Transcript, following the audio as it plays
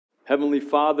Heavenly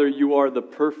Father, you are the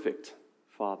perfect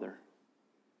Father.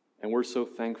 And we're so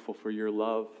thankful for your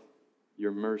love,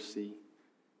 your mercy,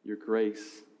 your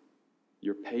grace,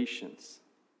 your patience,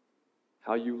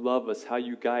 how you love us, how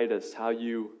you guide us, how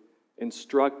you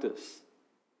instruct us.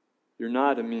 You're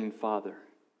not a mean Father.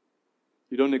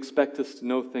 You don't expect us to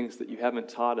know things that you haven't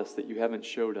taught us, that you haven't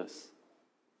showed us.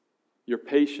 You're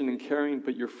patient and caring,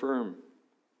 but you're firm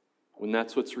when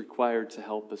that's what's required to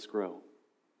help us grow.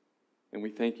 And we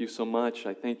thank you so much.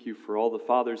 I thank you for all the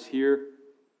fathers here.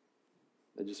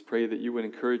 I just pray that you would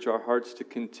encourage our hearts to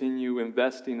continue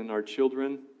investing in our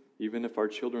children, even if our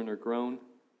children are grown,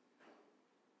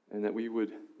 and that we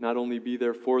would not only be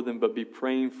there for them, but be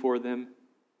praying for them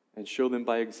and show them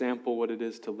by example what it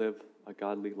is to live a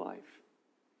godly life.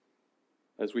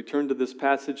 As we turn to this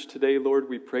passage today, Lord,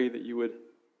 we pray that you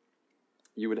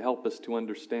would help us to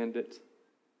understand it.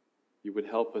 You would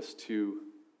help us to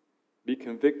be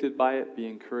convicted by it, be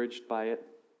encouraged by it.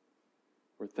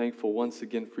 We're thankful once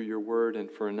again for your word and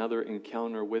for another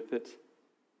encounter with it.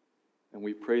 And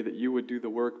we pray that you would do the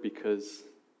work, because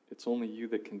it's only you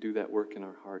that can do that work in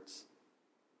our hearts.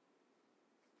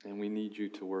 And we need you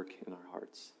to work in our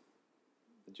hearts.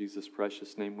 In Jesus'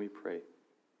 precious name we pray.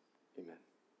 Amen.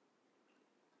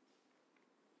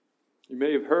 You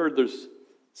may have heard there's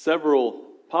several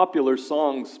popular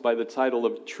songs by the title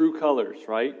of True Colors,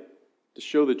 right? To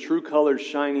show the true colors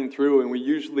shining through, and we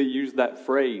usually use that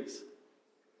phrase.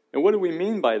 And what do we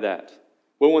mean by that?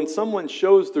 Well, when someone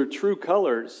shows their true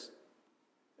colors,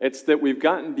 it's that we've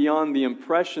gotten beyond the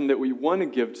impression that we want to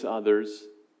give to others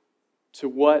to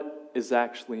what is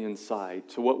actually inside,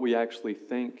 to what we actually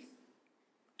think,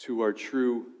 to our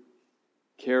true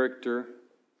character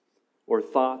or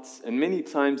thoughts. And many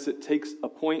times it takes a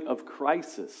point of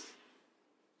crisis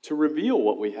to reveal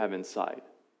what we have inside,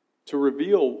 to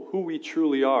reveal who we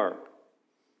truly are.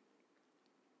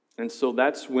 And so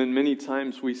that's when many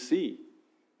times we see.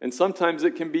 And sometimes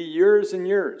it can be years and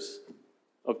years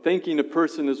of thinking a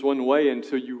person is one way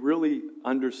until you really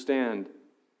understand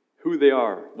who they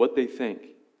are, what they think,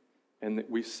 and that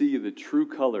we see the true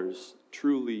colors,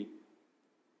 truly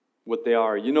what they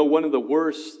are. You know, one of the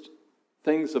worst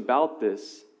things about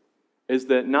this is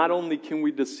that not only can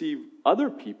we deceive other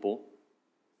people,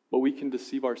 but we can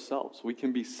deceive ourselves. We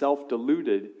can be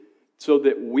self-deluded so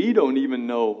that we don't even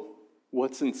know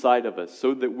what's inside of us,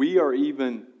 so that we are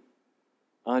even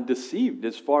deceived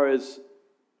as far as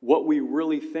what we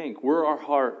really think, where our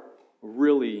heart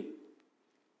really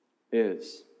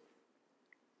is.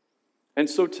 And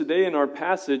so today in our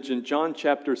passage in John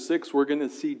chapter 6, we're going to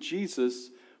see Jesus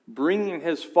bringing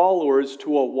his followers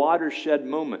to a watershed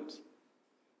moment.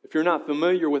 If you're not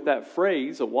familiar with that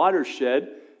phrase, a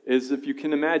watershed is, if you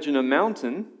can imagine, a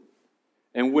mountain,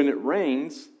 and when it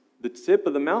rains, the tip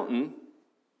of the mountain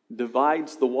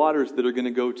divides the waters that are going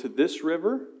to go to this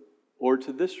river or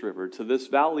to this river, to this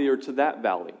valley or to that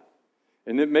valley.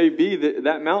 And it may be that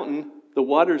that mountain, the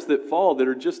waters that fall that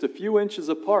are just a few inches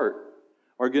apart,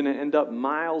 are going to end up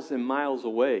miles and miles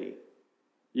away,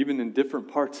 even in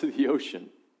different parts of the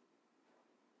ocean.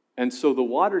 And so the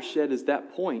watershed is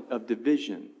that point of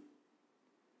division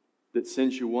that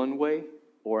sends you one way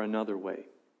or another way.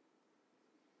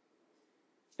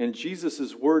 And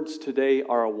Jesus' words today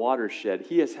are a watershed.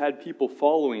 He has had people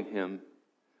following him,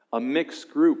 a mixed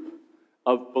group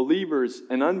of believers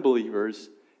and unbelievers,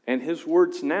 and his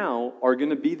words now are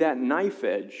going to be that knife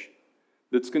edge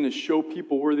that's going to show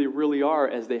people where they really are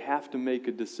as they have to make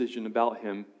a decision about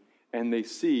him, and they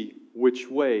see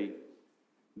which way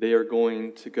they are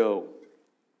going to go.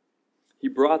 He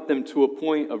brought them to a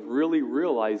point of really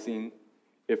realizing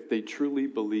if they truly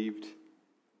believed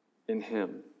in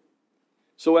him.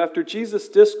 So after Jesus'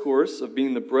 discourse of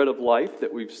being the bread of life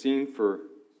that we've seen for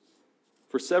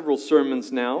several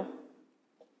sermons now,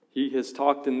 he has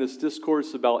talked in this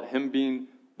discourse about him being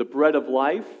the bread of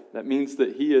life. That means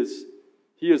that he is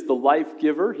the life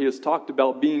giver. He has talked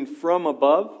about being from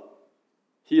above.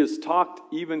 He has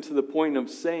talked even to the point of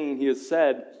saying, he has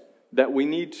said that we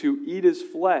need to eat his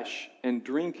flesh and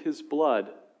drink his blood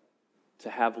to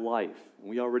have life.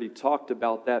 We already talked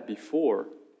about that before.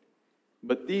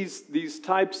 But these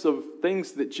types of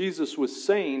things that Jesus was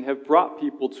saying have brought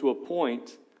people to a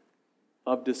point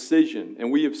of decision.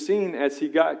 And we have seen as he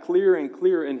got clearer and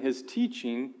clearer in his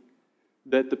teaching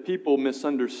that the people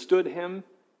misunderstood him,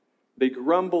 they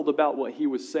grumbled about what he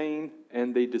was saying,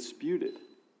 and they disputed.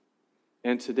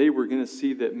 And today we're going to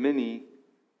see that many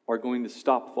are going to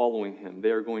stop following him.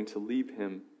 They are going to leave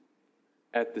him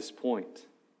at this point.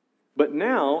 But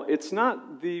now, it's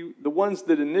not the ones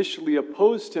that initially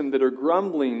opposed him that are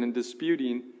grumbling and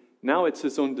disputing. Now it's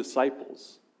his own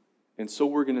disciples. And so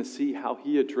we're going to see how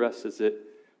he addresses it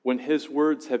when his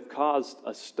words have caused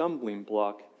a stumbling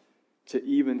block to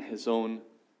even his own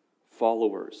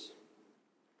followers.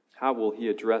 How will he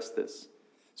address this?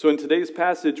 So in today's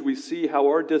passage, we see how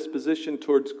our disposition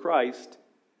towards Christ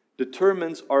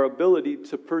determines our ability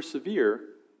to persevere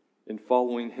in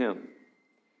following him.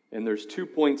 And there's 2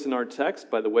 points in our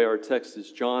text. By the way, our text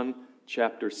is John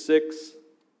chapter 6.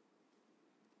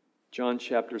 John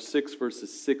chapter 6,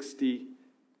 verses 60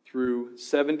 through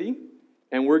 70.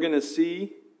 And we're going to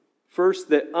see first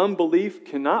that unbelief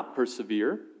cannot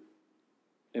persevere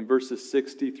in verses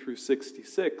 60 through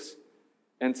 66.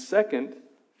 And second,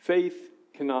 faith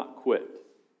cannot quit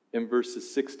in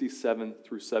verses 67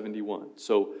 through 71.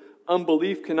 So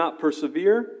unbelief cannot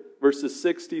persevere, verses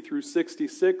 60 through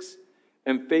 66,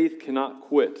 and faith cannot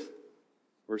quit,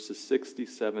 verses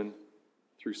 67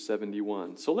 through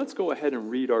 71. So let's go ahead and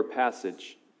read our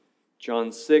passage.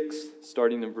 John 6,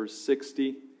 starting in verse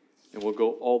 60, and we'll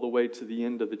go all the way to the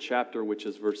end of the chapter, which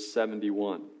is verse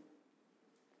 71.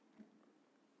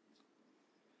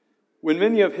 When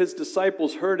many of his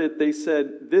disciples heard it, they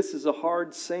said, "This is a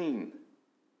hard saying.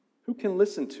 Who can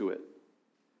listen to it?"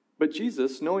 But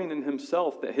Jesus, knowing in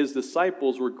himself that his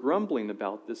disciples were grumbling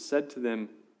about this, said to them,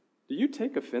 "Do you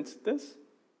take offense at this?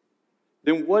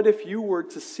 Then what if you were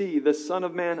to see the Son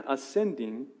of Man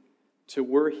ascending to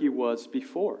where he was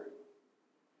before?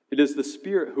 It is the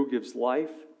Spirit who gives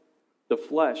life. The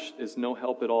flesh is no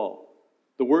help at all.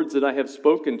 The words that I have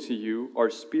spoken to you are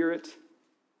spirit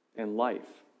and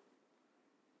life.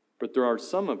 But there are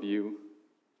some of you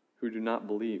who do not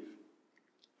believe."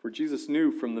 For Jesus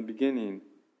knew from the beginning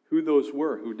who those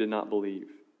were who did not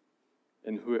believe,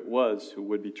 and who it was who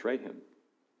would betray him.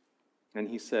 And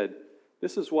he said,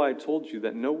 "This is why I told you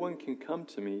that no one can come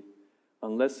to me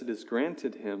unless it is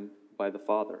granted him by the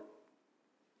Father."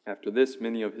 After this,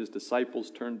 many of his disciples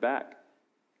turned back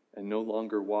and no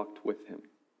longer walked with him.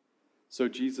 So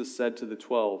Jesus said to the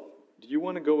 12, "Do you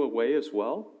want to go away as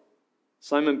well?"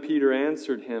 Simon Peter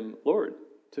answered him, "Lord,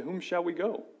 to whom shall we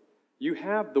go? You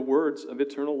have the words of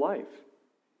eternal life.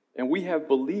 And we have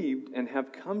believed and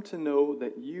have come to know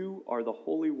that you are the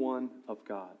Holy One of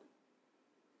God."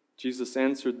 Jesus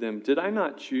answered them, "Did I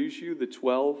not choose you, the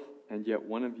 12, and yet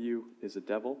one of you is a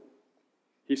devil?"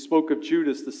 He spoke of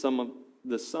Judas, the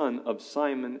son of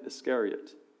Simon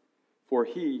Iscariot, for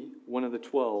he, one of the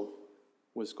 12,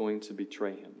 was going to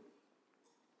betray him.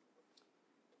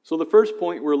 So the first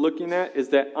point we're looking at is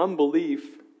that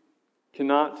unbelief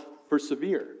cannot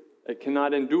persevere. It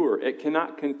cannot endure. It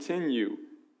cannot continue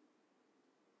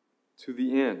to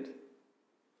the end.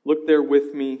 Look there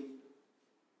with me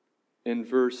in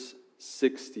verse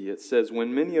 60. It says,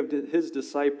 "When many of his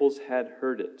disciples had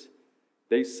heard it,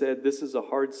 they said, 'This is a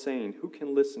hard saying. Who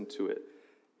can listen to it?'"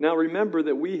 Now remember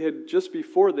that we had, just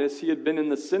before this, he had been in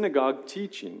the synagogue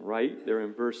teaching, right? There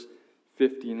in verse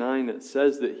 59, it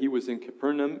says that he was in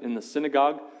Capernaum in the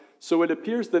synagogue. So it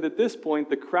appears that at this point,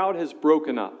 the crowd has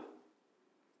broken up.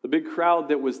 The big crowd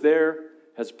that was there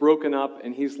has broken up,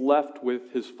 and he's left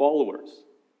with his followers,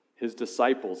 his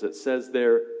disciples. It says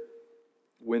there,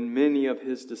 when many of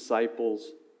his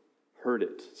disciples heard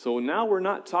it. So now we're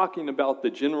not talking about the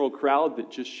general crowd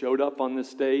that just showed up on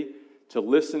this day to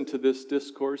listen to this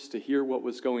discourse, to hear what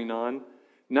was going on.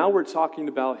 Now we're talking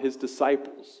about his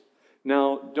disciples.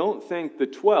 Now, don't think the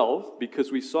 12,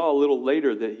 because we saw a little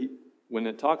later that when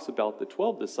it talks about the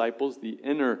 12 disciples, the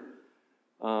inner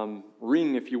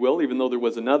ring, if you will, even though there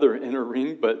was another inner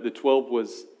ring, but the 12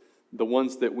 was the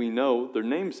ones that we know their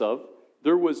names of.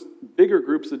 There was bigger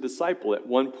groups of disciples. At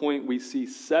one point, we see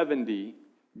 70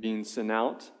 being sent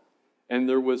out, and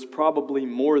there was probably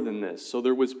more than this. So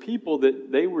there was people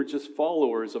that they were just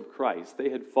followers of Christ. They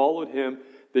had followed him.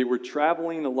 They were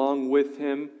traveling along with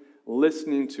him,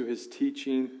 listening to his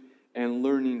teaching and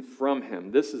learning from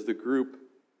him. This is the group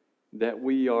that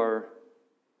we are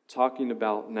talking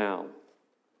about now.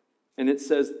 And it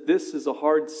says, this is a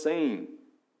hard saying.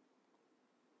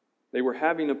 They were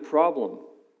having a problem.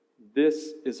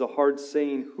 This is a hard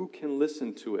saying. Who can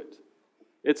listen to it?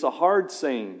 It's a hard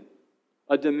saying,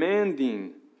 a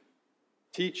demanding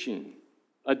teaching,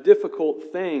 a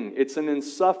difficult thing. It's an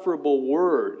insufferable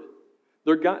word.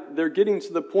 They're getting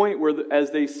to the point where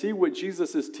as they see what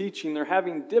Jesus is teaching, they're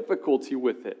having difficulty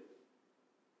with it.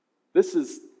 This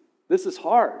is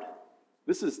hard.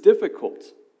 This is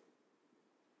difficult.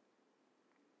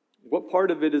 What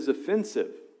part of it is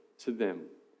offensive to them?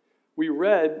 We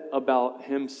read about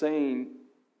him saying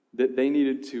that they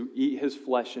needed to eat his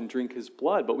flesh and drink his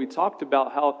blood, but we talked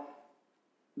about how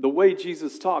the way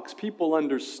Jesus talks, people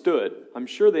understood. I'm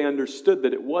sure they understood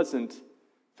that it wasn't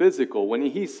physical. When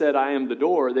he said, I am the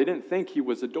door, they didn't think he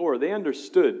was a door. They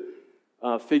understood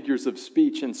figures of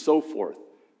speech and so forth.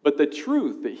 But the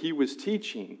truth that he was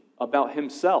teaching about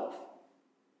himself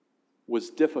was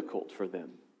difficult for them.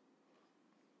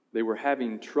 They were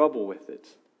having trouble with it.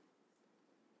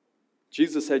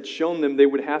 Jesus had shown them they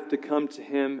would have to come to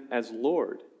him as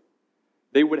Lord.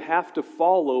 They would have to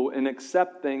follow and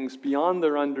accept things beyond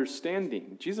their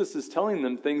understanding. Jesus is telling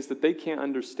them things that they can't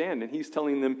understand, and he's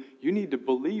telling them, you need to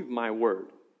believe my word.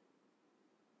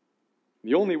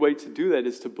 The only way to do that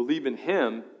is to believe in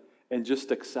him and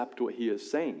just accept what he is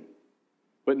saying.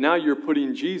 But now you're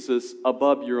putting Jesus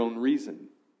above your own reason,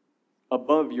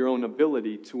 above your own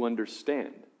ability to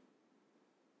understand.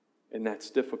 And that's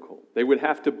difficult. They would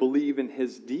have to believe in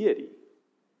his deity.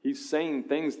 He's saying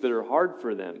things that are hard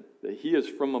for them, that he is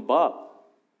from above,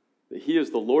 that he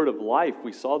is the Lord of life.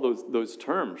 We saw those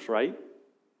terms, right?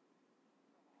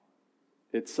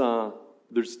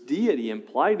 There's deity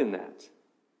implied in that.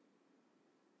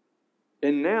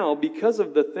 And now, because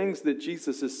of the things that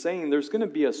Jesus is saying, there's going to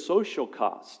be a social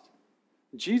cost.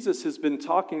 Jesus has been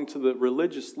talking to the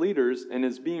religious leaders and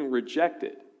is being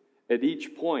rejected at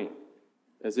each point.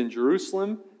 As in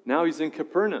Jerusalem, now he's in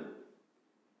Capernaum.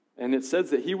 And it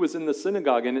says that he was in the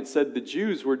synagogue, and it said the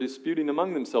Jews were disputing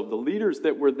among themselves, the leaders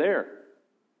that were there.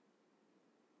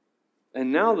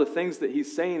 And now the things that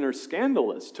he's saying are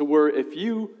scandalous, to where if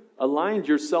you aligned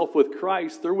yourself with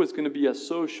Christ, there was going to be a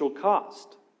social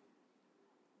cost.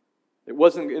 It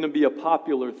wasn't going to be a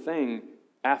popular thing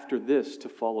after this to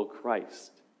follow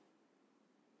Christ.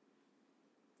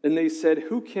 And they said,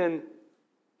 who can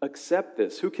accept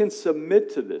this? Who can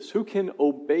submit to this? Who can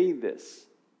obey this?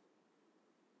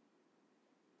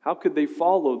 How could they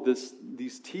follow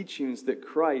these teachings that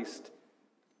Christ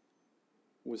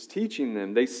was teaching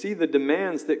them? They see the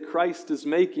demands that Christ is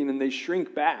making and they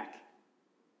shrink back.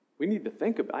 We need to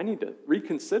think about it. I need to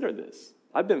reconsider this.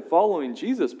 I've been following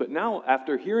Jesus, but now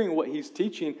after hearing what he's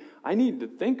teaching, I need to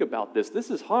think about this. This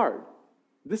is hard.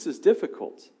 This is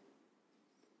difficult.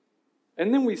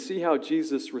 And then we see how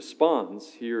Jesus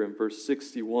responds here in verse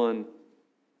 61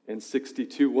 and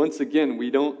 62. Once again,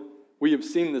 we have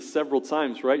seen this several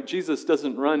times, right? Jesus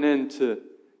doesn't run in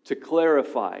to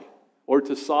clarify or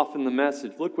to soften the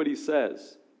message. Look what he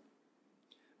says.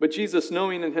 But Jesus,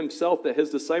 knowing in himself that his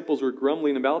disciples were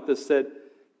grumbling about this, said,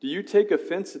 do you take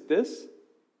offense at this?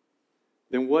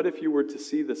 Then what if you were to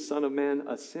see the Son of Man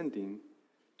ascending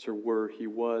to where he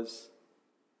was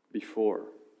before?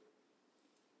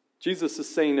 Jesus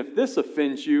is saying, if this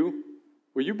offends you,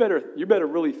 well, you better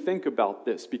really think about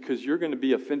this, because you're going to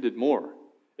be offended more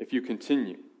if you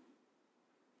continue.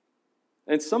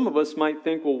 And some of us might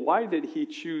think, well, why did he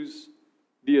choose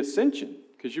the ascension?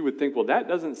 Because you would think, well, that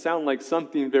doesn't sound like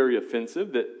something very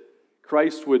offensive, that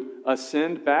Christ would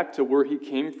ascend back to where he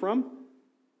came from.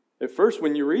 At first,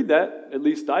 when you read that, at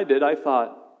least I did, I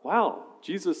thought, wow,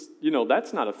 Jesus,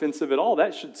 that's not offensive at all.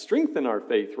 That should strengthen our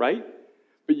faith, right?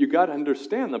 But you got to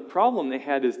understand, the problem they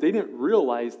had is they didn't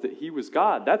realize that he was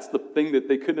God. That's the thing that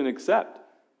they couldn't accept.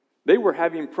 They were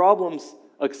having problems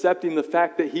accepting the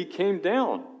fact that he came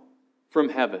down from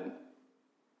heaven.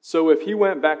 So if he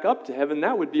went back up to heaven,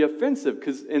 that would be offensive,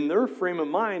 because in their frame of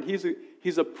mind,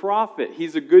 he's a prophet,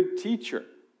 he's a good teacher,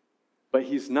 but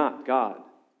he's not God.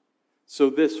 So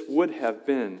this would have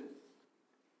been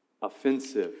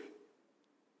offensive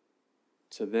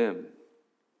to them.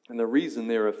 And the reason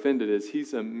they're offended is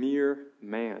he's a mere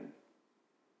man.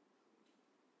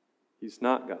 He's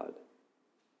not God.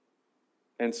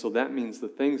 And so that means the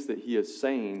things that he is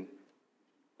saying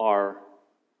are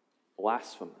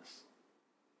blasphemous.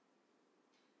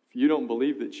 If you don't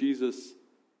believe that Jesus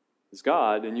is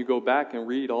God, and you go back and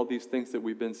read all these things that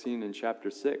we've been seeing in chapter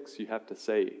 6, you have to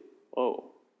say,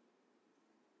 oh,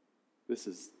 this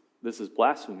is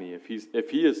blasphemy. If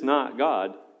he is not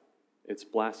God, it's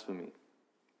blasphemy.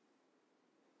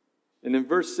 And in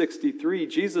verse 63,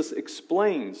 Jesus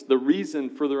explains the reason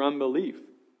for their unbelief.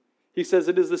 He says,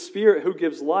 it is the Spirit who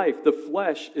gives life. The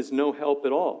flesh is no help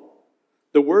at all.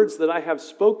 The words that I have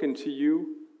spoken to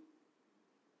you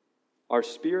are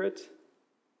spirit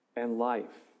and life.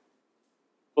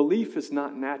 Belief is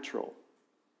not natural.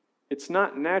 It's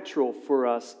not natural for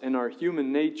us in our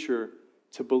human nature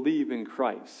to believe in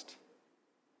Christ.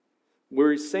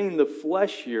 Where he's saying the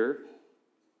flesh here,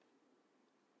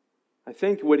 I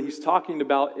think what he's talking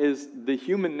about is the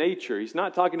human nature. He's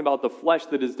not talking about the flesh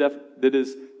that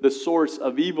is the source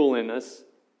of evil in us.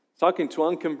 He's talking to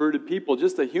unconverted people,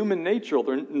 just the human nature,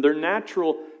 their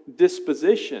natural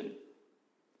disposition.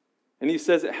 And he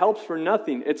says it helps for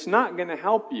nothing. It's not going to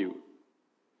help you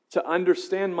to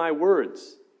understand my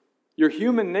words. Your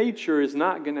human nature is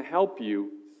not going to help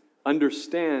you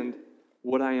understand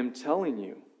what I am telling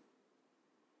you.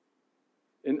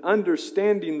 In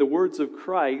understanding the words of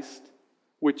Christ,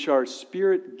 which are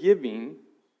spirit-giving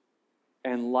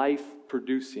and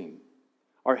life-producing.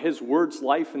 Are his words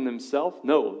life in themselves?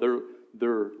 No,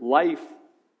 they're life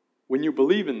when you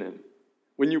believe in them.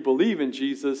 When you believe in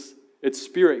Jesus, it's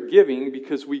spirit-giving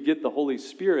because we get the Holy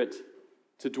Spirit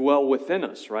to dwell within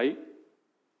us, right?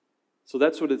 So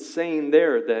that's what it's saying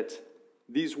there, that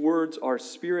these words are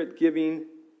spirit-giving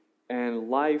and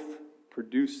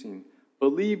life-producing.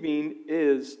 Believing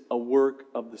is a work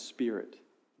of the Spirit.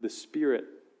 The Spirit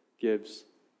gives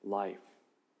life.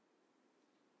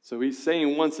 So he's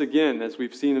saying once again, as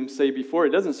we've seen him say before,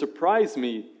 it doesn't surprise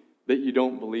me that you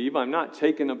don't believe. I'm not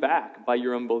taken aback by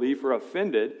your unbelief or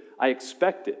offended. I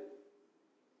expect it,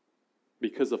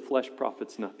 because the flesh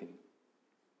profits nothing.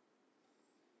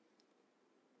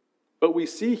 But we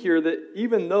see here that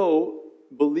even though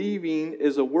believing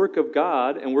is a work of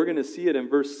God, and we're going to see it in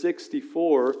verse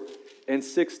 64 and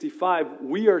 65,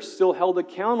 we are still held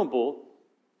accountable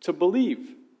to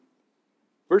believe.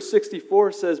 Verse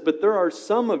 64 says, "But there are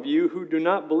some of you who do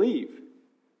not believe.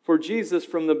 For Jesus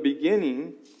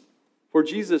knew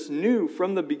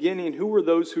from the beginning who were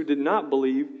those who did not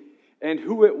believe and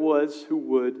who it was who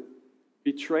would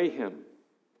betray him."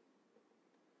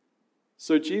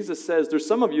 So Jesus says, there's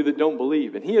some of you that don't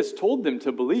believe. And he has told them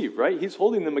to believe, right? He's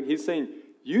holding them, he's saying,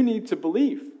 you need to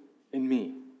believe in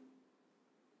me.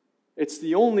 It's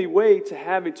the only way to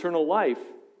have eternal life.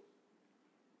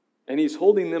 And he's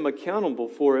holding them accountable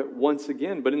for it once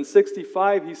again. But in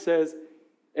 65, he says,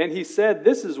 "And he said,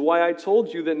 this is why I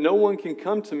told you that no one can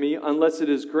come to me unless it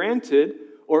is granted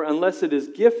or unless it is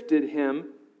gifted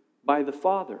him by the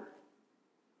Father."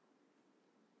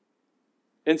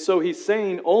 And so he's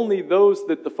saying only those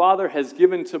that the Father has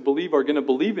given to believe are going to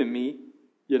believe in me,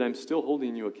 yet I'm still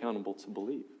holding you accountable to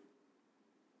believe.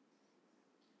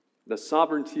 The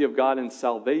sovereignty of God in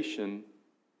salvation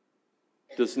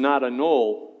does not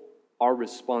annul our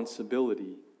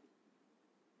responsibility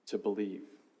to believe.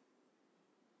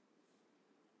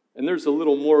 And there's a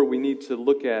little more we need to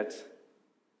look at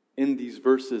in these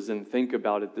verses and think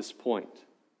about at this point.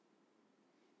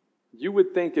 You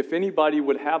would think if anybody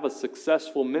would have a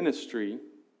successful ministry,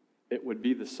 it would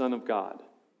be the Son of God.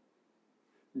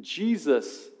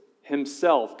 Jesus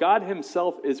himself, God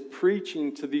himself, is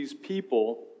preaching to these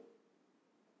people,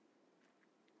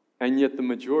 and yet the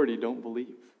majority don't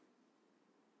believe.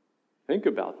 Think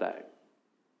about that.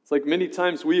 It's like many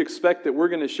times we expect that we're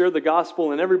going to share the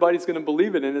gospel and everybody's going to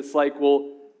believe it, and it's like, well,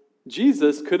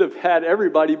 Jesus could have had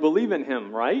everybody believe in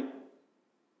him, right?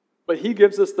 But he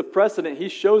gives us the precedent. He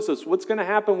shows us what's going to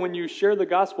happen when you share the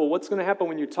gospel, what's going to happen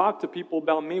when you talk to people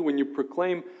about me, when you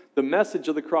proclaim the message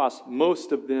of the cross.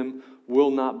 Most of them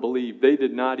will not believe. They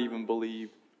did not even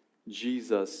believe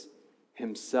Jesus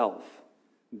himself.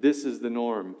 This is the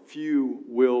norm. Few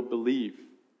will believe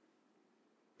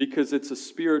because it's a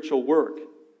spiritual work.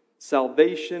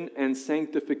 Salvation and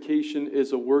sanctification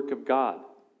is a work of God.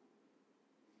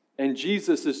 And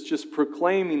Jesus is just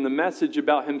proclaiming the message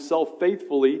about himself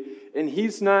faithfully, and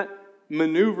he's not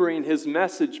maneuvering his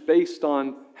message based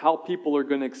on how people are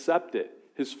going to accept it.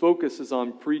 His focus is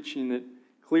on preaching it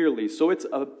clearly. So it's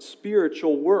a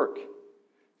spiritual work.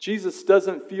 Jesus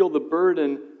doesn't feel the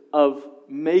burden of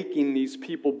making these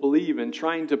people believe and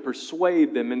trying to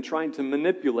persuade them and trying to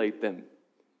manipulate them.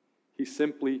 He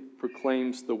simply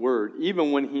proclaims the word,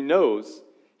 even when he knows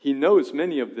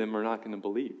many of them are not going to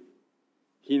believe.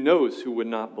 He knows who would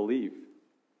not believe,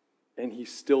 and he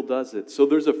still does it. So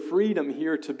there's a freedom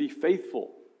here to be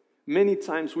faithful. Many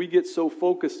times we get so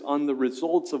focused on the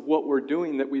results of what we're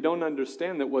doing that we don't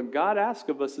understand that what God asks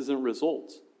of us isn't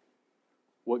results.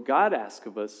 What God asks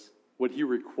of us, what he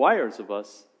requires of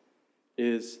us,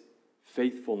 is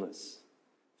faithfulness.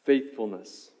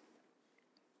 Faithfulness.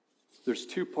 There's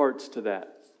two parts to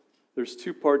that. There's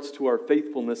two parts to our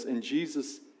faithfulness, and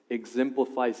Jesus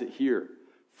exemplifies it here.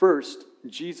 First,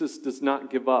 Jesus does not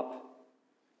give up.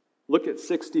 Look at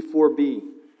 64b.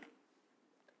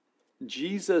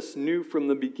 Jesus knew from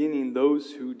the beginning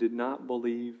those who did not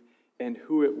believe and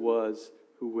who it was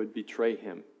who would betray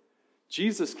him.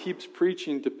 Jesus keeps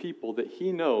preaching to people that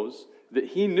he knows, that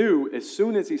he knew as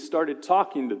soon as he started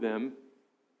talking to them,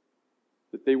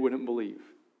 that they wouldn't believe.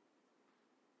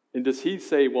 And does he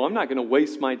say, well, I'm not going to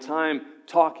waste my time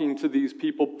talking to these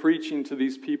people, preaching to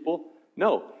these people?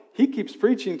 No. He keeps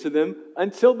preaching to them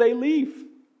until they leave.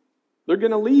 They're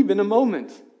going to leave in a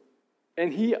moment.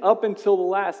 And he, up until the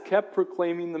last, kept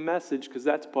proclaiming the message because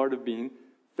that's part of being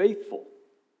faithful.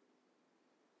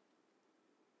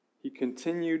 He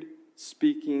continued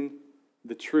speaking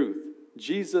the truth.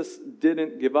 Jesus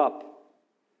didn't give up.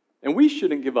 And we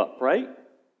shouldn't give up, right?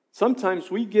 Sometimes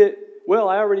we get, well,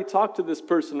 I already talked to this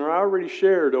person, or I already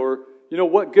shared, or,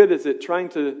 what good is it trying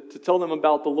to tell them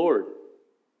about the Lord?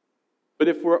 But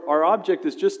if our object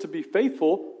is just to be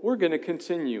faithful, we're going to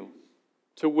continue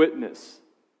to witness,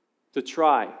 to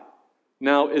try.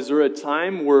 Now, is there a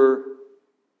time where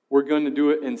we're going to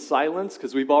do it in silence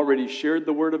because we've already shared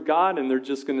the Word of God and they're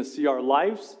just going to see our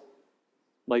lives?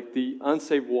 Like the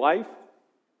unsaved wife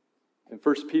in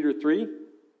 1 Peter 3,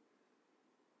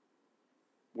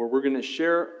 where we're going to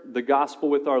share the gospel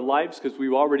with our lives because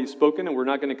we've already spoken and we're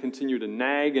not going to continue to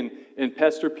nag and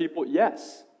pester people?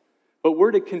 Yes. But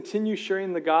we're to continue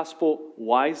sharing the gospel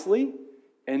wisely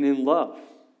and in love.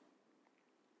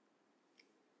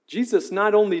 Jesus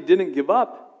not only didn't give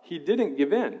up, he didn't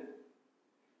give in.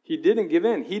 He didn't give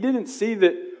in. He didn't see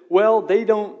that, well, they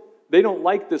don't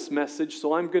like this message,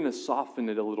 so I'm going to soften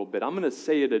it a little bit. I'm going to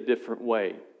say it a different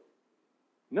way.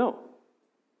 No.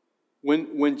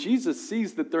 When Jesus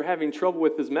sees that they're having trouble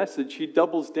with his message, he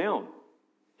doubles down.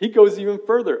 He goes even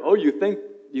further. Oh, you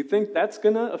think that's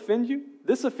going to offend you?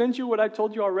 This offends you, what I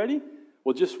told you already?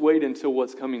 Well, just wait until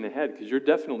what's coming ahead, because you're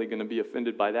definitely going to be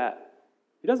offended by that.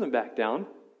 He doesn't back down.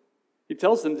 He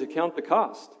tells them to count the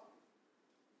cost.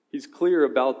 He's clear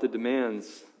about the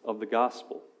demands of the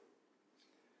gospel.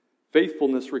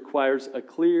 Faithfulness requires a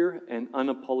clear and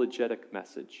unapologetic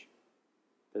message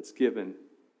that's given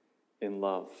in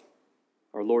love.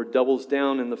 Our Lord doubles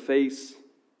down in the face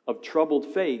of troubled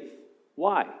faith.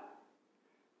 Why?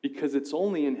 Because it's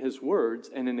only in his words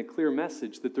and in a clear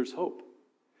message that there's hope.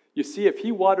 You see, if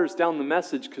he waters down the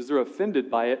message because they're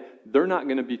offended by it, they're not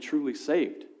going to be truly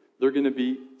saved. They're going to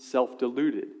be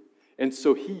self-deluded. And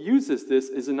so he uses this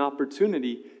as an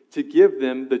opportunity to give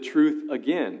them the truth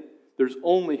again. There's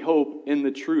only hope in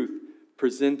the truth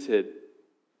presented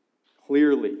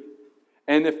clearly.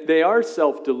 And if they are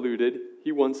self-deluded,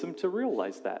 he wants them to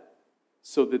realize that,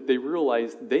 so that they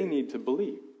realize they need to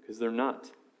believe, because they're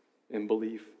not in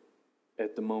belief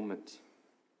at the moment.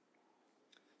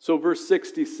 So verse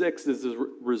 66 is the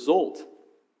result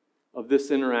of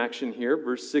this interaction here.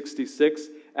 Verse 66,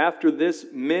 after this,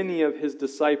 many of his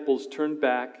disciples turned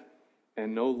back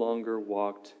and no longer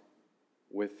walked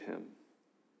with him.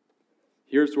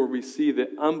 Here's where we see that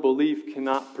unbelief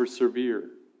cannot persevere.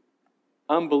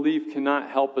 Unbelief cannot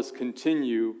help us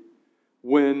continue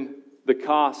when the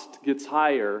cost gets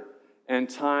higher and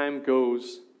time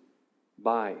goes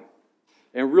by.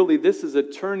 And really, this is a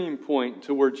turning point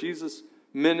to where Jesus'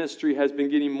 ministry has been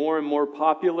getting more and more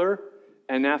popular,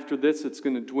 and after this, it's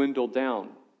going to dwindle down.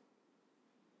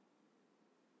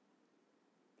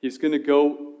 He's going to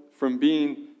go from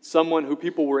being someone who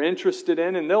people were interested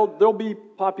in, and there'll be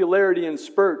popularity in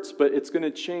spurts, but it's going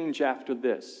to change after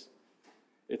this.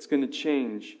 It's going to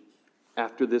change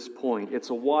after this point. It's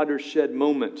a watershed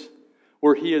moment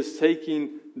where he is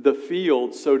taking the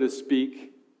field, so to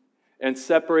speak, and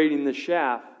separating the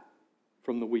chaff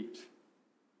from the wheat.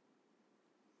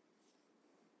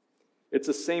 It's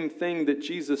the same thing that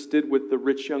Jesus did with the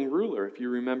rich young ruler, if you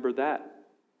remember that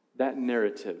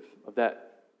narrative of that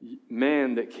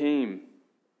man that came,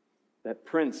 that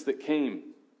prince that came.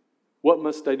 What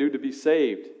must I do to be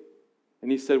saved?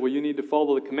 And he said, well, you need to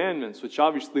follow the commandments, which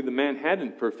obviously the man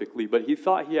hadn't perfectly, but he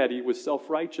thought he had. He was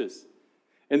self-righteous.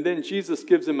 And then Jesus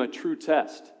gives him a true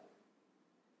test.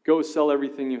 Go sell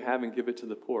everything you have and give it to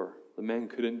the poor. The man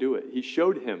couldn't do it. He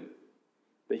showed him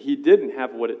that he didn't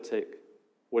have what it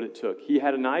took. He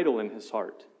had an idol in his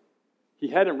heart. He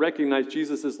hadn't recognized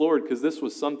Jesus as Lord because this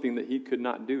was something that he could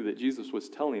not do, that Jesus was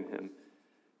telling him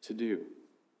to do.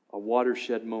 A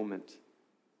watershed moment,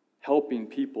 helping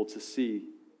people to see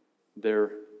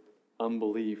their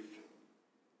unbelief.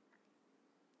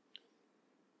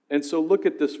 And so look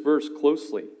at this verse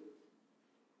closely.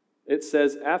 It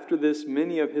says, after this,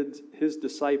 many of his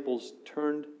disciples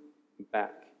turned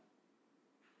back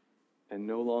and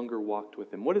no longer walked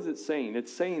with him. What is it saying?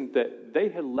 It's saying that they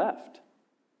had left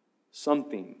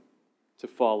something to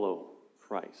follow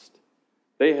Christ.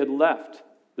 They had left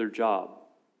their job,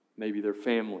 maybe their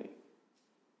family,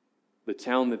 the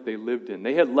town that they lived in.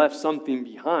 They had left something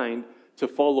behind to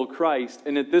follow Christ,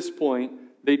 and at this point,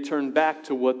 they turned back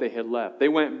to what they had left. They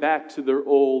went back to their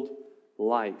old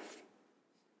life.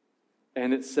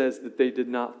 And it says that they did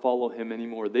not follow him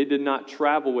anymore. They did not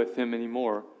travel with him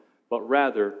anymore, but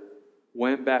rather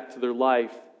went back to their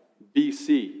life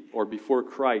BC, or before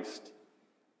Christ,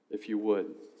 if you would.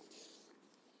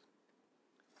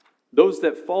 Those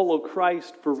that follow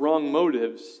Christ for wrong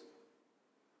motives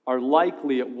are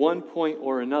likely at one point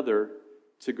or another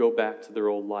to go back to their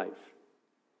old life.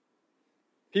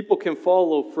 People can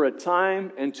follow for a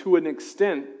time and to an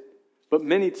extent, but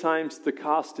many times the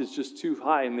cost is just too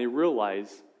high and they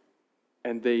realize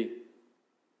and they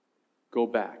go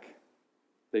back.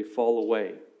 They fall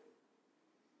away.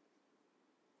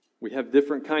 We have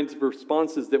different kinds of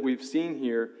responses that we've seen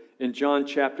here in John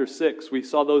chapter 6. We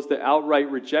saw those that outright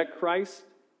reject Christ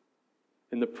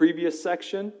in the previous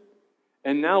section.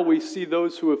 And now we see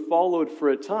those who have followed for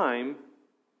a time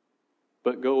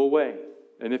but go away.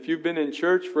 And if you've been in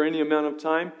church for any amount of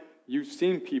time, you've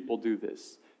seen people do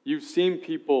this. You've seen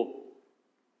people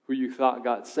who you thought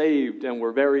got saved and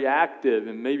were very active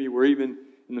and maybe were even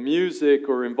in the music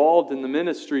or involved in the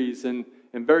ministries and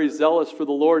very zealous for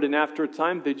the Lord. And after a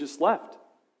time, they just left.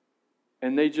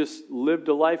 And they just lived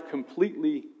a life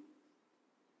completely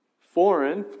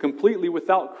foreign, completely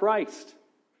without Christ.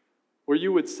 Where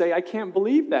you would say, I can't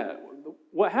believe that.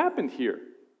 What happened here?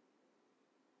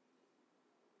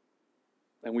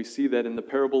 And we see that in the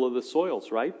parable of the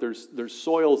soils, right? There's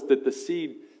soils that the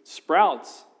seed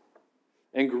sprouts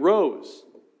and grows.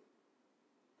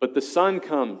 But the sun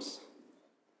comes,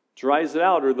 dries it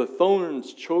out, or the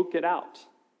thorns choke it out.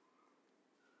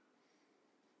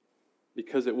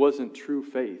 Because it wasn't true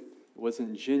faith. It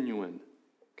wasn't genuine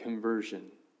conversion.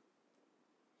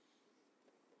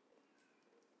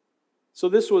 So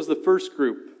this was the first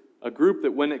group. A group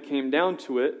that when it came down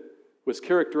to it was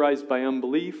characterized by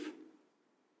unbelief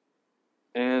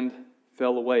and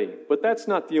fell away. But that's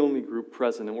not the only group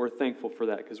present, and we're thankful for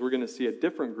that because we're going to see a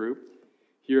different group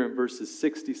here in verses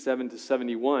 67 to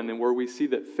 71, and where we see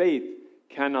that faith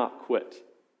cannot quit.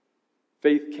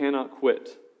 Faith cannot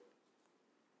quit.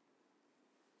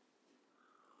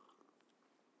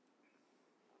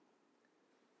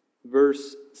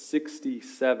 Verse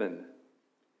 67.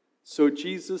 So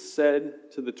Jesus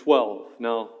said to the 12.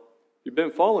 Now, you've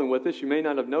been following with us, you may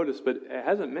not have noticed, but it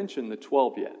hasn't mentioned the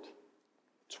 12 yet.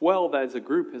 12 as a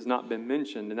group has not been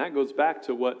mentioned, and that goes back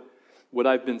to what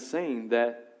I've been saying,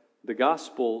 that the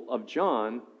Gospel of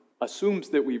John assumes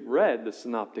that we've read the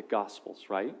Synoptic Gospels,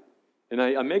 right? And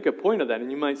I make a point of that, and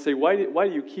you might say, why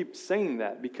do you keep saying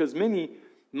that? Because many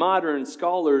modern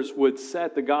scholars would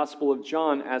set the Gospel of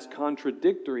John as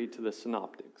contradictory to the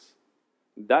Synoptics.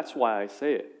 That's why I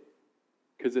say it.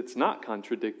 Because it's not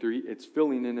contradictory, it's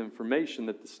filling in information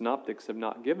that the Synoptics have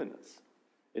not given us.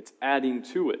 It's adding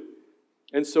to it.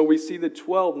 And so we see the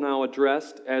 12 now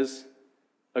addressed as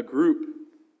a group.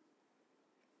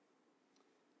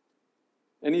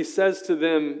 And he says to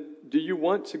them, do you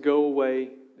want to go away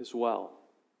as well?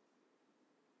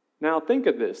 Now think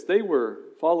of this. They were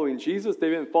following Jesus.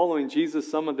 They've been following Jesus,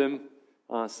 some of them,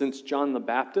 since John the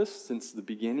Baptist, since the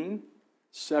beginning.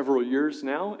 Several years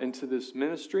now into this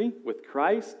ministry with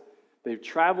Christ. They've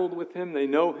traveled with him. They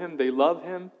know him. They love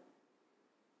him.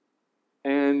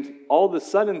 And all of a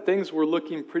sudden, things were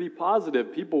looking pretty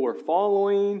positive. People were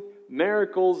following,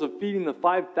 miracles of feeding the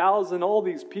 5,000, all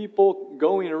these people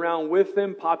going around with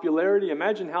them, popularity.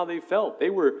 Imagine how they felt.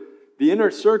 They were the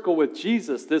inner circle with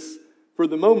Jesus, this, for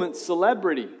the moment,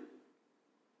 celebrity.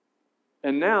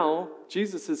 And now,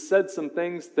 Jesus has said some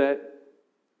things that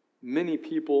many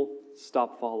people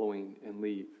stop following and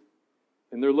leave.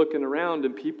 And they're looking around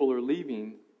and people are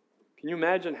leaving. Can you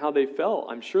imagine how they felt?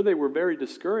 I'm sure they were very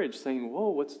discouraged, saying, whoa,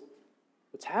 what's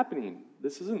happening?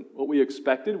 This isn't what we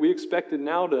expected. We expected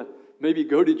now to maybe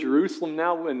go to Jerusalem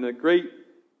now in the great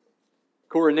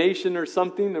coronation or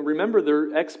something. And remember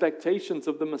their expectations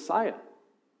of the Messiah.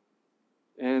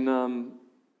 And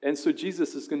so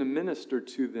Jesus is going to minister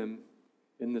to them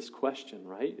in this question,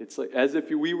 right? It's like as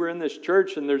if we were in this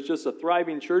church and there's just a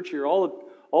thriving church here.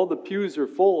 All the pews are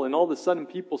full and all of a sudden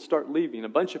people start leaving. A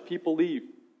bunch of people leave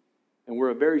and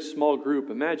we're a very small group.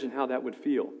 Imagine how that would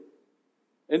feel.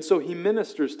 And so he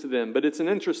ministers to them, but it's an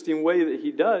interesting way that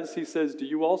he does. He says, do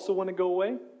you also want to go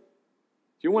away? Do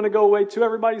you want to go away too?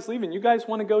 Everybody's leaving. You guys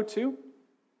want to go too?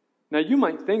 Now you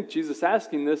might think Jesus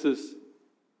asking this is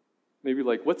maybe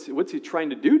like, what's he trying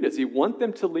to do? Does he want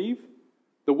them to leave?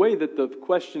 The way that the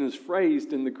question is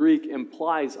phrased in the Greek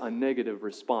implies a negative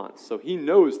response. So he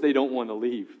knows they don't want to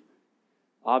leave,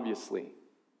 obviously.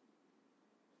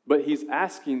 But he's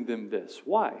asking them this.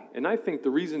 Why? And I think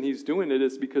the reason he's doing it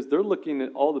is because they're looking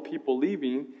at all the people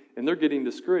leaving and they're getting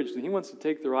discouraged. And he wants to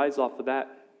take their eyes off of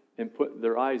that and put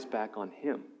their eyes back on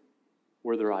him,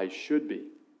 where their eyes should be.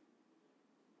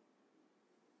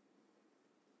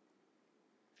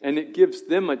 And it gives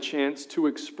them a chance to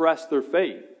express their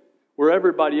faith. Where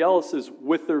everybody else is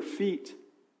with their feet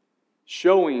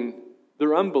showing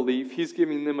their unbelief, he's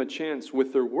giving them a chance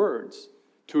with their words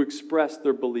to express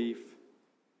their belief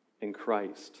in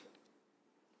Christ.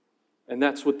 And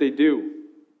that's what they do.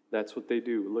 That's what they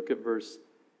do. Look at verse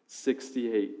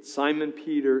 68. Simon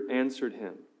Peter answered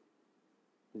him.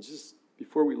 And just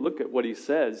before we look at what he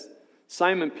says,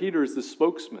 Simon Peter is the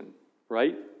spokesman,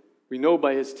 right? We know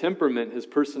by his temperament, his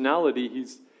personality,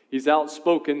 he's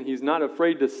outspoken. He's not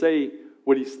afraid to say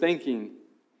what he's thinking.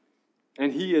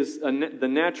 And he is the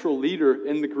natural leader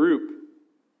in the group.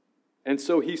 And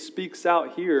so he speaks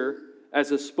out here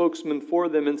as a spokesman for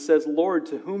them and says, Lord,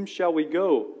 to whom shall we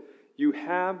go? You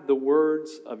have the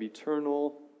words of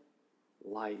eternal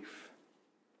life.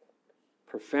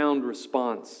 Profound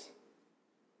response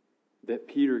that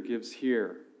Peter gives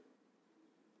here.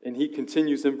 And he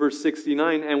continues in verse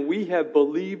 69, and we have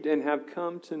believed and have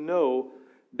come to know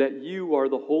that you are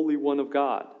the Holy One of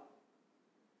God.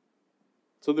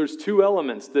 So there's two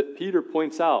elements that Peter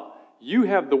points out. You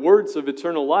have the words of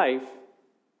eternal life.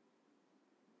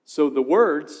 So the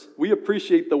words, we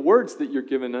appreciate the words that you're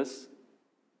giving us.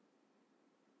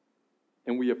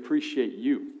 And we appreciate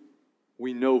you.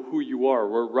 We know who you are.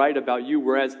 We're right about you,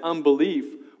 whereas unbelief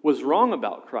was wrong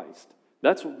about Christ.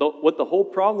 That's what the whole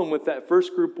problem with that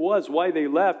first group was. Why they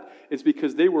left is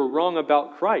because they were wrong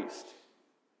about Christ.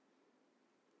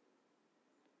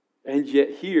 And yet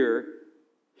here,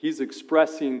 he's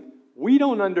expressing, we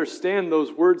don't understand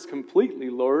those words completely,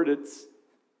 Lord.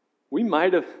 We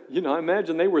might have, I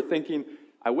imagine they were thinking,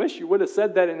 I wish you would have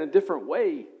said that in a different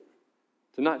way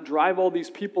to not drive all these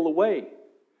people away.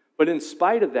 But in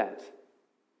spite of that,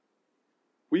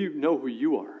 we know who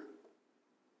you are.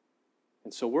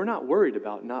 And so we're not worried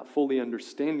about not fully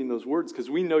understanding those words because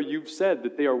we know you've said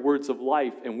that they are words of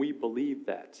life and we believe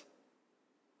that.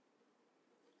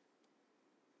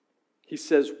 He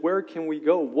says, where can we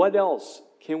go? What else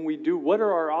can we do? What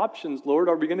are our options, Lord?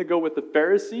 Are we going to go with the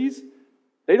Pharisees?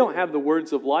 They don't have the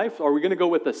words of life. Are we going to go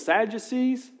with the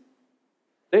Sadducees?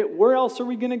 Where else are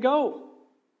we going to go?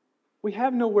 We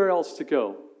have nowhere else to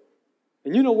go.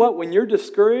 And you know what? When you're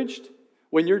discouraged,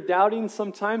 when you're doubting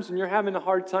sometimes, when you're having a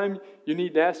hard time, you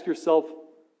need to ask yourself,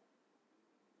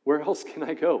 where else can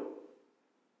I go?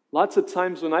 Lots of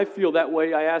times when I feel that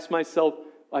way, I ask myself,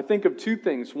 I think of two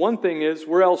things. One thing is,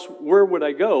 where would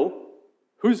I go?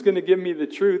 Who's going to give me the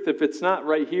truth if it's not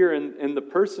right here in the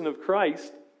person of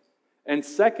Christ? And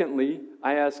secondly,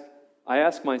 I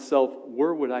ask myself,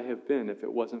 where would I have been if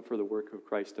it wasn't for the work of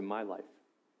Christ in my life?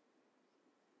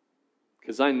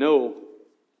 Because I know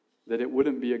that it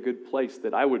wouldn't be a good place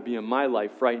that I would be in my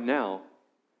life right now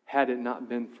had it not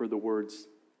been for the words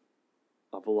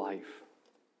of life.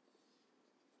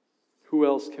 Who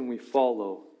else can we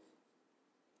follow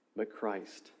but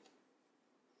Christ?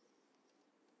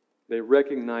 They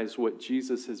recognize what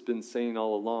Jesus has been saying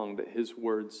all along, that his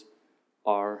words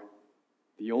are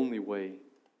the only way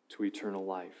to eternal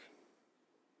life.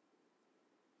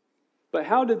 But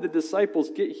how did the disciples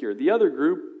get here? The other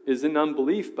group is in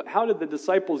unbelief, but how did the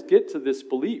disciples get to this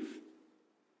belief?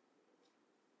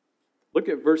 Look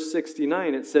at verse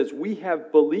 69. It says, we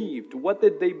have believed. What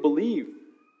did they believe?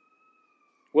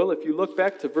 Well, if you look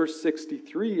back to verse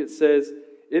 63, it says,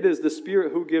 it is the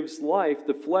Spirit who gives life.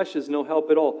 The flesh is no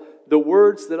help at all. The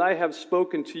words that I have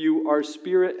spoken to you are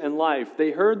spirit and life.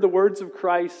 They heard the words of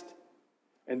Christ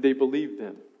and they believed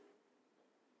them.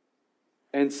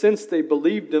 And since they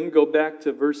believed him, go back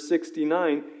to verse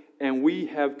 69, and we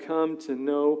have come to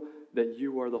know that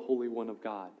you are the Holy One of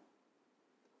God.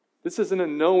 This isn't a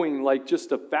knowing like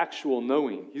just a factual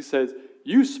knowing. He says,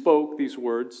 you spoke these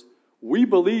words, we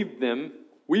believed them,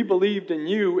 we believed in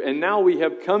you, and now we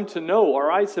have come to know,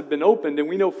 our eyes have been opened, and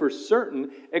we know for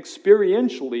certain,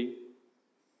 experientially,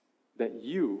 that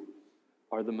you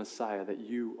are the Messiah, that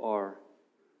you are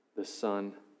the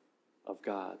Son of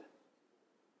God.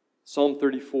 Psalm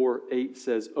 34:8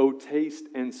 says, oh, taste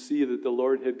and see that the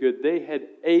Lord had good. They had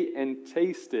ate and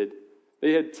tasted.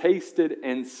 They had tasted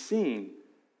and seen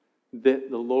that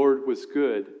the Lord was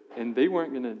good, and they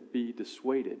weren't going to be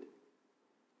dissuaded.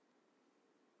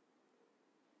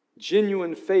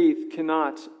 Genuine faith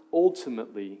cannot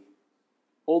ultimately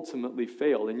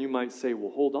fail. And you might say,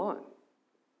 well, hold on.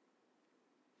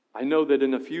 I know that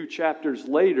in a few chapters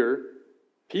later,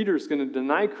 Peter's going to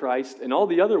deny Christ, and all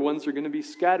the other ones are going to be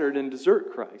scattered and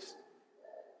desert Christ.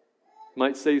 You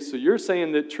might say, so you're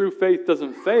saying that true faith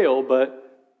doesn't fail,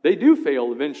 but they do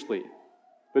fail eventually.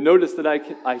 But notice that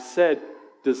I said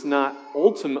does not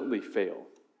ultimately fail.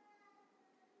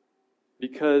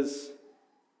 Because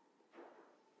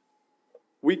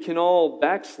we can all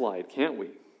backslide, can't we?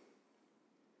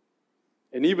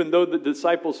 And even though the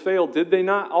disciples failed, did they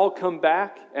not all come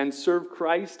back and serve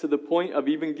Christ to the point of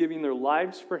even giving their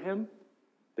lives for him?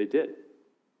 They did.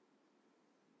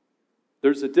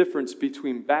 There's a difference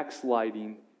between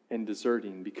backsliding and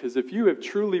deserting. Because if you have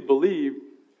truly believed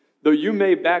Though you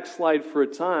may backslide for a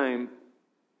time,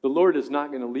 the Lord is not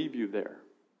going to leave you there.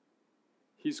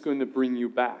 He's going to bring you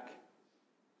back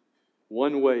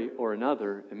one way or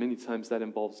another, and many times that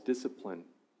involves discipline.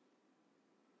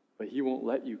 But He won't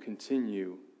let you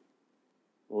continue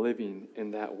living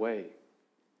in that way.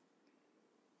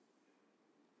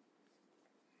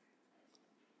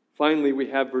 Finally, we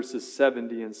have verses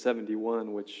 70 and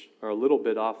 71, which are a little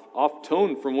bit off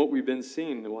tone from what we've been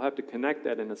seeing, and we'll have to connect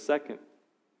that in a second.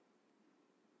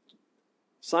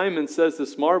 Simon says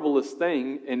this marvelous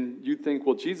thing, and you think,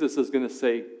 well, Jesus is going to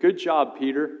say, good job,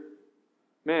 Peter.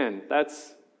 Man,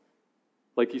 that's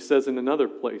like He says in another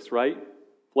place, right?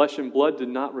 Flesh and blood did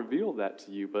not reveal that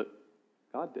to you, but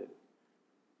God did.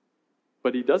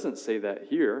 But He doesn't say that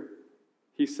here.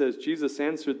 He says, Jesus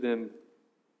answered them,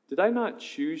 did I not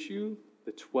choose you,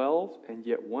 the 12, and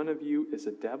yet one of you is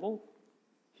a devil?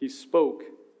 He spoke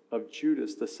of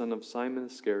Judas, the son of Simon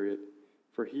Iscariot,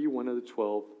 for he, one of the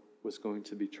 12, was going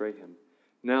to betray Him.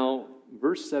 Now,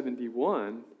 verse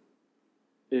 71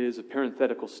 is a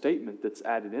parenthetical statement that's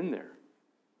added in there.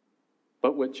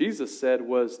 But what Jesus said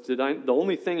was, the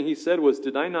only thing He said was,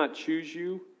 did I not choose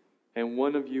you, and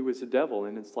one of you is a devil?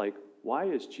 And it's like, why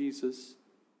is Jesus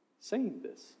saying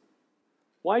this?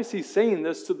 Why is He saying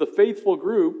this to the faithful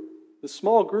group, the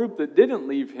small group that didn't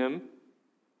leave Him?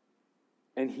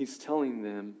 And He's telling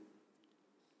them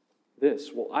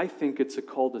this. Well, I think it's a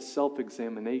call to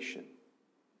self-examination.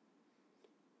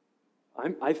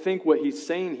 I think what He's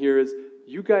saying here is,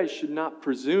 you guys should not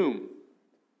presume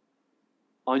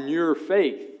on your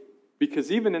faith.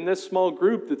 Because even in this small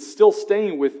group that's still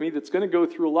staying with me, that's going to go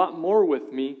through a lot more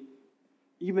with me,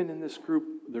 even in this group,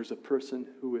 there's a person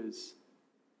who is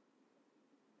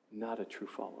not a true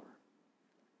follower.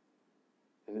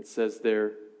 And it says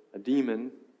there, a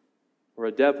demon or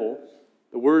a devil.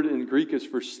 The word in Greek is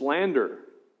for slander,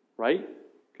 right?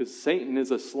 Because Satan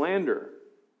is a slanderer.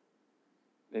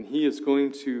 And he is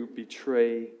going to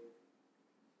betray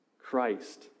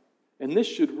Christ. And this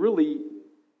should really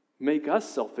make us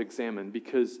self-examine,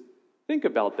 because think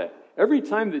about that. Every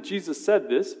time that Jesus said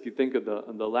this, if you think of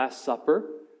the Last Supper,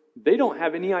 they don't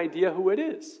have any idea who it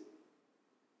is.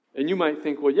 And you might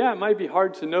think, well, yeah, it might be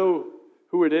hard to know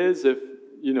who it is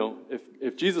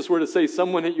if Jesus were to say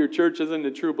someone at your church isn't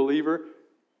a true believer.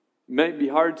 It might be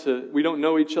hard we don't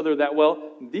know each other that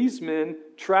well. These men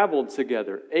traveled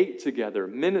together, ate together,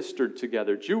 ministered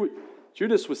together.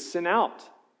 Judas was sent out.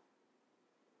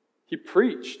 He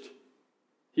preached.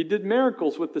 He did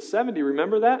miracles with the 70,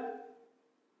 remember that?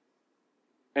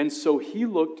 And so he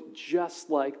looked just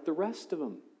like the rest of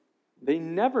them. They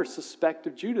never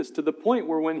suspected Judas, to the point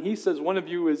where when he says one of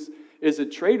you is a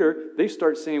traitor, they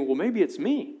start saying, well, maybe it's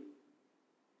me.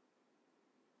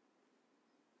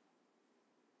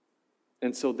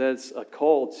 And so that's a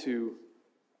call to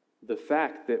the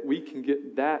fact that we can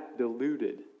get that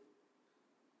deluded.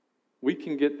 We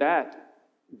can get that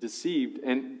deceived,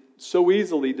 and so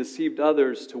easily deceived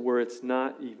others to where it's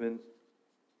not even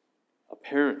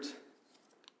apparent.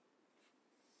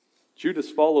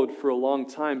 Judas followed for a long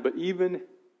time, but even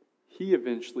he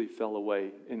eventually fell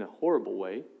away in a horrible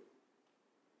way.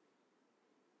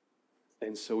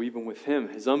 And so even with him,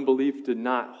 his unbelief did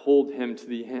not hold him to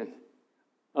the end.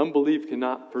 Unbelief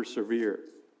cannot persevere.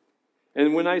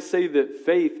 And when I say that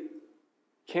faith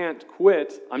can't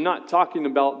quit, I'm not talking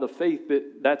about the faith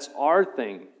that's our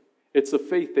thing. It's the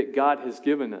faith that God has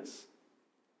given us.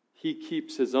 He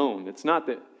keeps His own. It's not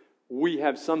that we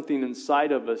have something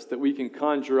inside of us that we can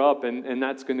conjure up and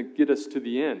that's going to get us to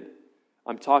the end.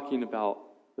 I'm talking about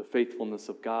the faithfulness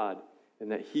of God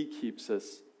and that He keeps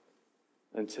us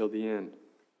until the end.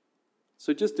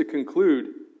 So just to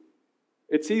conclude,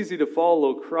 it's easy to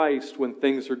follow Christ when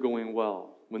things are going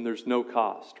well, when there's no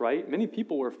cost, right? Many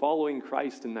people were following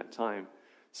Christ in that time,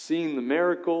 seeing the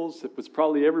miracles.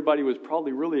 Everybody was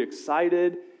probably really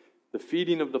excited. The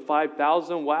feeding of the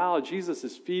 5,000, wow, Jesus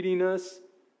is feeding us.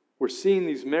 We're seeing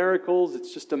these miracles.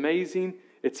 It's just amazing.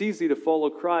 It's easy to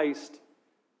follow Christ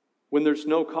when there's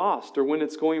no cost or when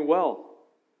it's going well.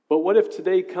 But what if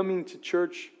today coming to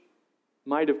church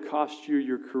might have cost you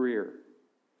your career,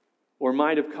 or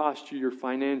might have cost you your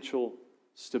financial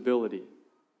stability?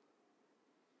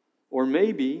 Or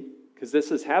maybe, because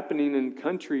this is happening in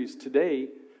countries today,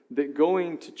 that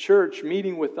going to church,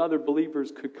 meeting with other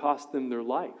believers could cost them their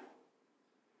life,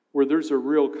 where there's a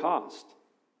real cost.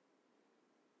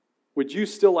 Would you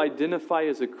still identify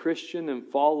as a Christian and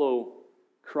follow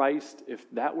Christ if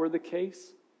that were the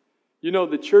case? You know,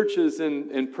 the churches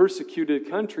in persecuted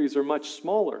countries are much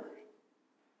smaller.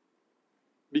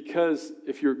 Because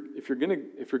if you're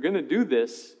gonna do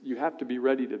this, you have to be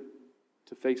ready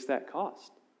to face that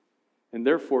cost. And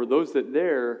therefore, those that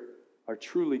there are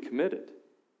truly committed.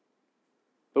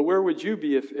 But where would you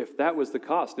be if that was the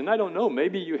cost? And I don't know,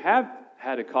 maybe you have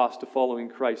had a cost to following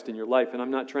Christ in your life, and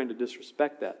I'm not trying to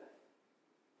disrespect that.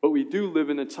 But we do live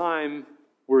in a time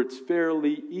where it's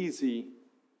fairly easy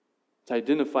to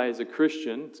identify as a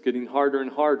Christian. It's getting harder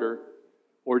and harder,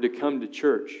 or to come to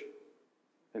church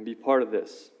and be part of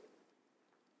this.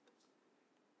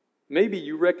 Maybe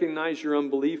you recognize your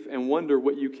unbelief and wonder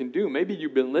what you can do. Maybe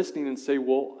you've been listening and say,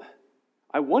 well,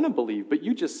 I want to believe, but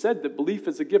you just said that belief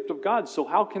is a gift of God, so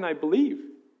how can I believe?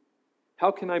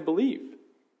 How can I believe?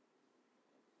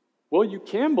 Well, you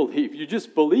can believe. You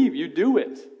just believe. You do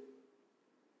it.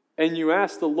 And you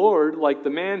ask the Lord, like the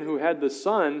man who had the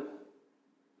son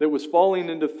that was falling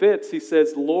into fits, he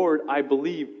says, Lord, I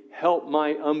believe. Help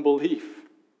my unbelief.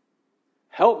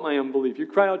 Help my unbelief. You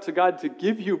cry out to God to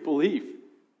give you belief.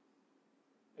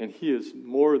 And He is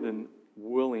more than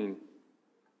willing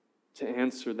to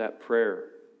answer that prayer.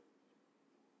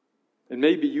 And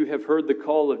maybe you have heard the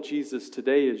call of Jesus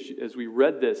today as we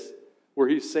read this, where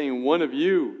He's saying, one of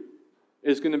you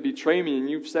is going to betray me. And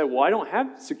you've said, well, I don't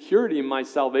have security in my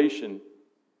salvation.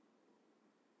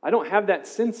 I don't have that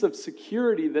sense of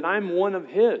security that I'm one of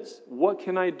His. What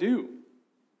can I do?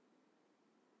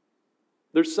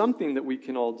 There's something that we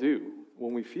can all do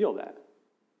when we feel that.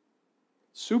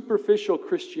 Superficial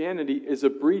Christianity is a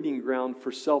breeding ground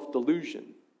for self-delusion.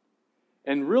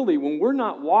 And really, when we're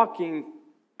not walking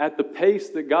at the pace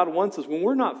that God wants us, when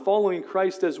we're not following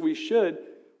Christ as we should,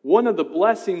 one of the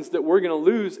blessings that we're going to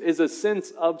lose is a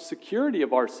sense of security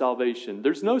of our salvation.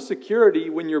 There's no security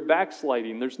when you're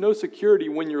backsliding. There's no security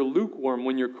when you're lukewarm,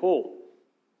 when you're cold.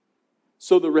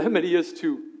 So the remedy is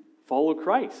to follow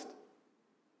Christ.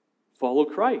 Follow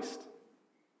Christ.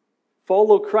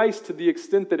 Follow Christ to the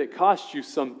extent that it costs you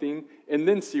something, and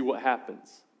then see what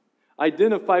happens.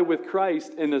 Identify with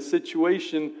Christ in a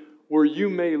situation where you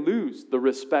may lose the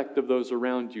respect of those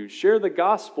around you. Share the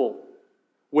gospel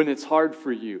when it's hard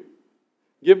for you.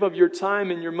 Give of your time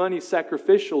and your money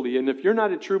sacrificially. And if you're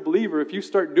not a true believer, if you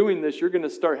start doing this, you're going to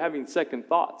start having second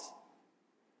thoughts,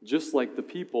 just like the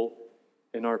people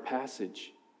in our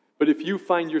passage. But if you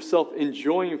find yourself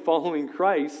enjoying following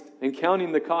Christ and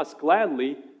counting the cost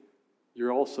gladly,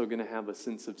 you're also going to have a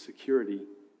sense of security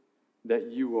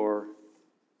that you are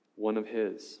one of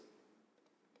His.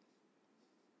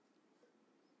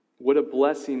 What a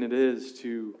blessing it is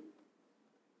to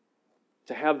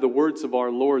have the words of our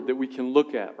Lord that we can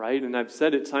look at, right? And I've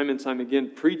said it time and time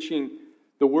again, preaching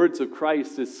the words of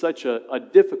Christ is such a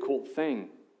difficult thing,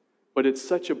 but it's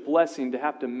such a blessing to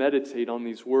have to meditate on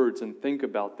these words and think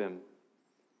about them.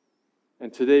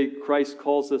 And today, Christ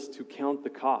calls us to count the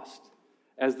cost.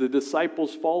 As the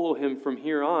disciples follow Him from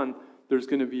here on, there's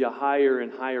going to be a higher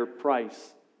and higher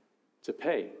price to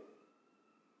pay.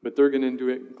 But they're going to do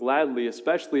it gladly,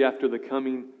 especially after the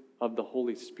coming of the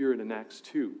Holy Spirit in Acts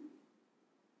 2,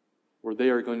 where they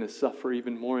are going to suffer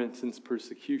even more intense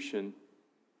persecution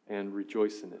and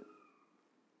rejoice in it.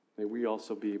 May we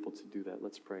also be able to do that.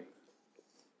 Let's pray.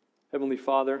 Heavenly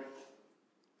Father,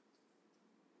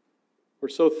 we're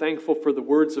so thankful for the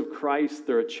words of Christ.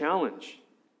 They're a challenge.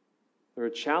 They're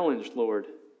a challenge, Lord.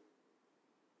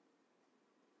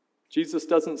 Jesus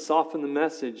doesn't soften the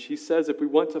message. He says if we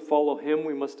want to follow Him,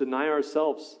 we must deny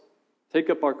ourselves, take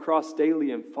up our cross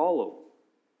daily, and follow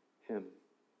Him.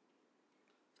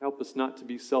 Help us not to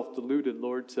be self-deluded,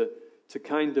 Lord, to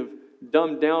kind of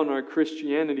dumb down our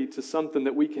Christianity to something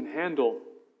that we can handle,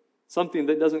 something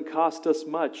that doesn't cost us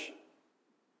much,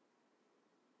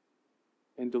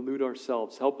 and delude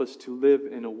ourselves. Help us to live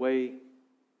in a way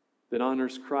that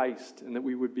honors Christ, and that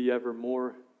we would be ever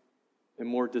more and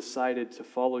more decided to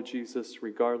follow Jesus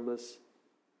regardless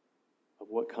of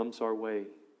what comes our way,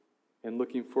 and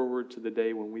looking forward to the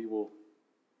day when we will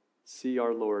see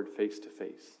our Lord face to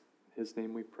face. In His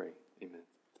name we pray. Amen.